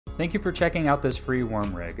Thank you for checking out this free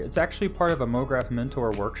worm rig. It's actually part of a MoGraph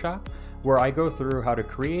Mentor workshop where I go through how to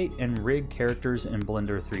create and rig characters in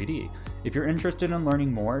Blender 3D. If you're interested in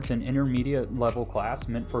learning more, it's an intermediate level class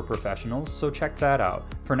meant for professionals, so check that out.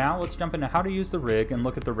 For now, let's jump into how to use the rig and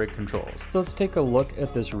look at the rig controls. So let's take a look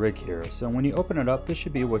at this rig here. So when you open it up, this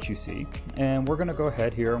should be what you see. And we're gonna go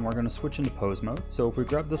ahead here and we're gonna switch into pose mode. So if we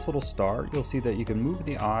grab this little star, you'll see that you can move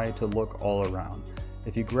the eye to look all around.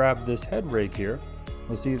 If you grab this head rig here,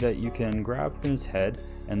 you'll see that you can grab his head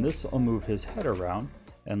and this will move his head around.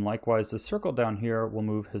 And likewise, the circle down here will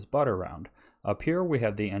move his butt around. Up here we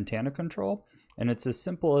have the antenna control, and it's as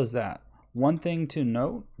simple as that. One thing to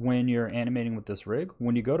note when you're animating with this rig,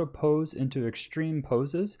 when you go to pose into extreme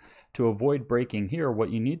poses, to avoid breaking here, what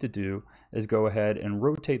you need to do is go ahead and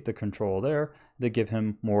rotate the control there to give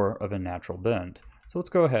him more of a natural bend. So let's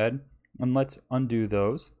go ahead and let's undo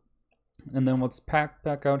those. And then let's pack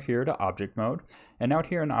back out here to object mode. And out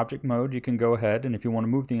here in object mode, you can go ahead and if you want to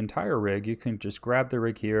move the entire rig, you can just grab the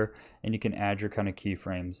rig here and you can add your kind of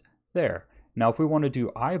keyframes there. Now, if we want to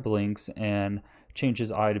do eye blinks and change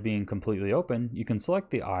his eye to being completely open, you can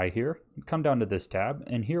select the eye here, come down to this tab,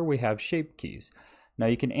 and here we have shape keys. Now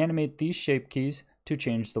you can animate these shape keys to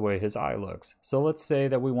change the way his eye looks. So let's say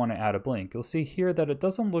that we want to add a blink. You'll see here that it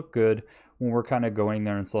doesn't look good when we're kind of going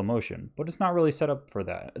there in slow motion, but it's not really set up for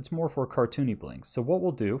that. It's more for cartoony blinks. So what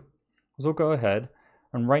we'll do is we'll go ahead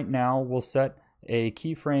and right now we'll set a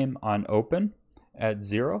keyframe on open at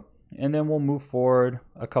 0, and then we'll move forward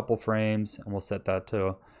a couple frames and we'll set that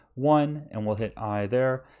to 1 and we'll hit eye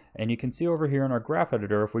there. And you can see over here in our graph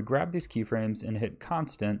editor, if we grab these keyframes and hit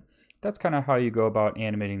constant, that's kind of how you go about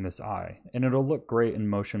animating this eye. And it'll look great in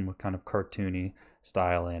motion with kind of cartoony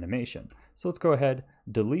style animation. So let's go ahead,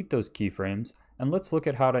 delete those keyframes, and let's look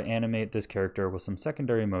at how to animate this character with some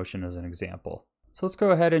secondary motion as an example. So let's go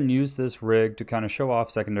ahead and use this rig to kind of show off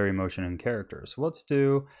secondary motion in characters. So let's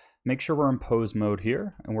make sure we're in pose mode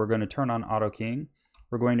here, and we're going to turn on auto keying.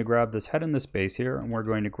 We're going to grab this head in this base here, and we're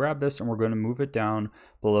going to grab this and we're going to move it down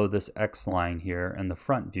below this X line here in the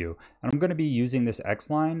front view. And I'm going to be using this X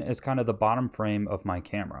line as kind of the bottom frame of my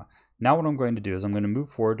camera. Now what I'm going to do is I'm going to move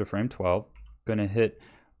forward to frame 12, going to hit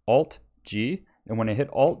Alt G, and when I hit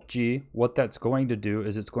Alt G, what that's going to do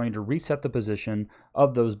is it's going to reset the position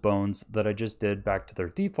of those bones that I just did back to their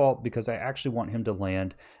default because I actually want him to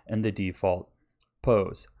land in the default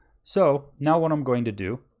pose. So now what I'm going to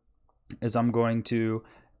do is I'm going to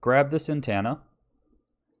grab this antenna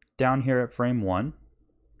down here at frame 1,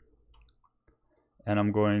 and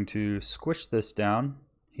I'm going to squish this down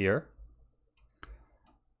here,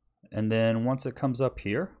 and then once it comes up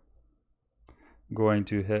here, I'm going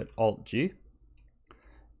to hit Alt G,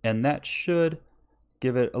 and that should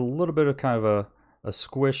give it a little bit of kind of a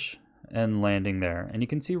squish and landing there. And you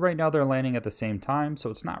can see right now they're landing at the same time, so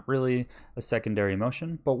it's not really a secondary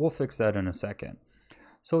motion, but we'll fix that in a second.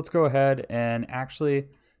 So let's go ahead and actually,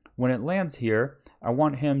 when it lands here, I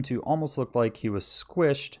want him to almost look like he was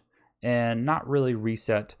squished and not really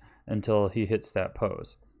reset until he hits that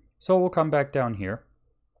pose. So we'll come back down here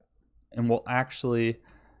and we'll actually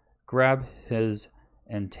grab his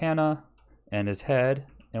antenna and his head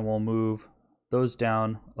and we'll move those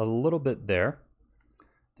down a little bit there.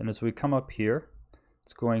 Then as we come up here,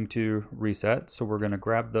 it's going to reset. So we're going to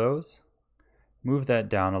grab those, move that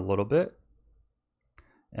down a little bit.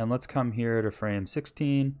 And let's come here to frame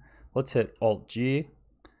 16. Let's hit Alt G.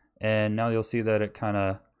 And now you'll see that it kind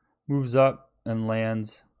of moves up and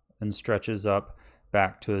lands and stretches up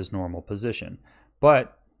back to his normal position.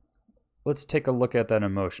 But let's take a look at that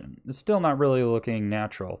in motion. It's still not really looking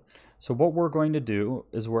natural. So what we're going to do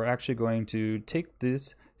is we're actually going to take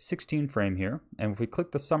this 16 frame here. And if we click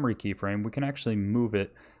the summary keyframe, we can actually move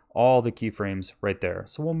it, all the keyframes right there.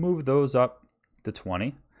 So we'll move those up to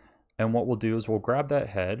 20. And what we'll do is we'll grab that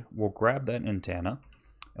head, we'll grab that antenna,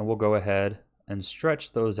 and we'll go ahead and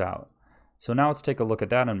stretch those out. So now let's take a look at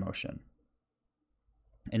that in motion.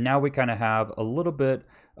 And now we kind of have a little bit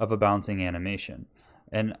of a bouncing animation.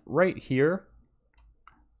 And right here,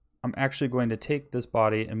 I'm actually going to take this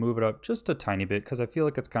body and move it up just a tiny bit because I feel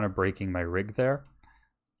like it's kind of breaking my rig there.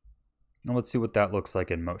 And let's see what that looks like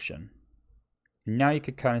in motion. And now you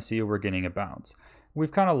can kind of see we're getting a bounce.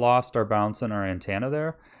 We've kind of lost our bounce in our antenna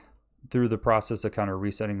there through the process of kind of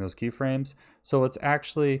resetting those keyframes. So let's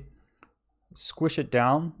actually squish it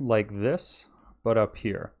down like this, but up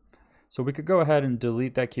here. So we could go ahead and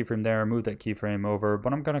delete that keyframe there, move that keyframe over,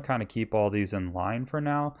 but I'm gonna kind of keep all these in line for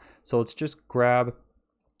now. So let's just grab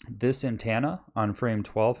this antenna on frame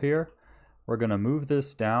 12 here. We're gonna move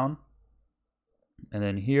this down, and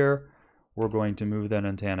then here, we're going to move that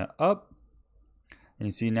antenna up. And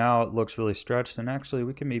you see now it looks really stretched, and actually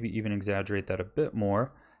we can maybe even exaggerate that a bit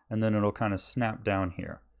more, and then it'll kind of snap down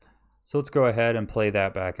here. So let's go ahead and play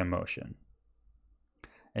that back in motion.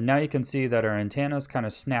 And now you can see that our antenna is kind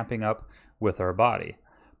of snapping up with our body.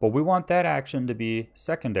 But we want that action to be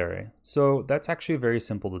secondary. So that's actually very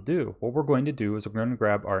simple to do. What we're going to do is we're going to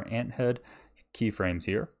grab our ant head keyframes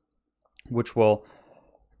here, which will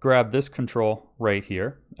grab this control right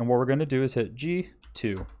here. And what we're going to do is hit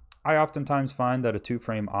G2. I oftentimes find that a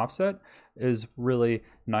 2-frame offset is really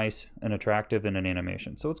nice and attractive in an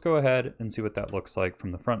animation. So let's go ahead and see what that looks like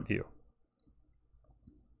from the front view.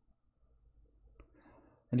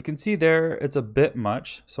 And you can see there it's a bit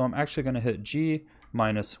much. So I'm actually going to hit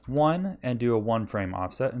G-1 and do a 1-frame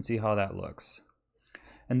offset and see how that looks.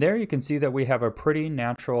 And there you can see that we have a pretty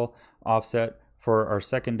natural offset for our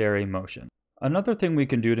secondary motion. Another thing we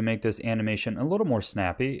can do to make this animation a little more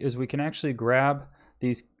snappy is we can actually grab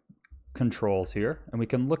these controls here and we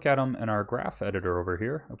can look at them in our graph editor over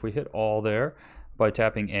here. If we hit all there by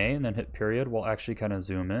tapping A and then hit period, we'll actually kind of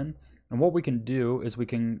zoom in. And what we can do is we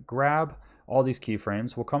can grab all these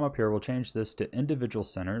keyframes. We'll come up here, we'll change this to individual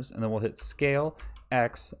centers, and then we'll hit scale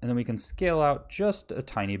X, and then we can scale out just a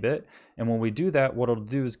tiny bit. And when we do that, what it'll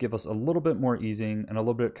do is give us a little bit more easing and a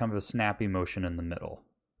little bit kind of a snappy motion in the middle.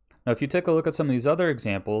 Now, if you take a look at some of these other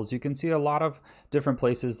examples, you can see a lot of different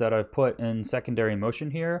places that I've put in secondary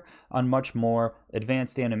motion here on much more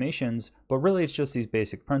advanced animations, but really it's just these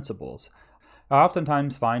basic principles. I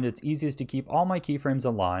oftentimes find it's easiest to keep all my keyframes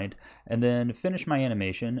aligned and then finish my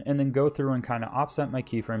animation and then go through and kind of offset my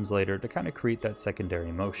keyframes later to kind of create that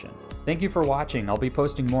secondary motion. Thank you for watching. I'll be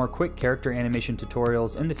posting more quick character animation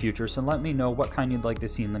tutorials in the future, so let me know what kind you'd like to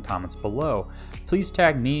see in the comments below. Please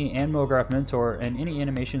tag me and MoGraph Mentor in any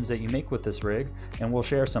animations that you make with this rig, and we'll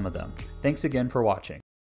share some of them. Thanks again for watching.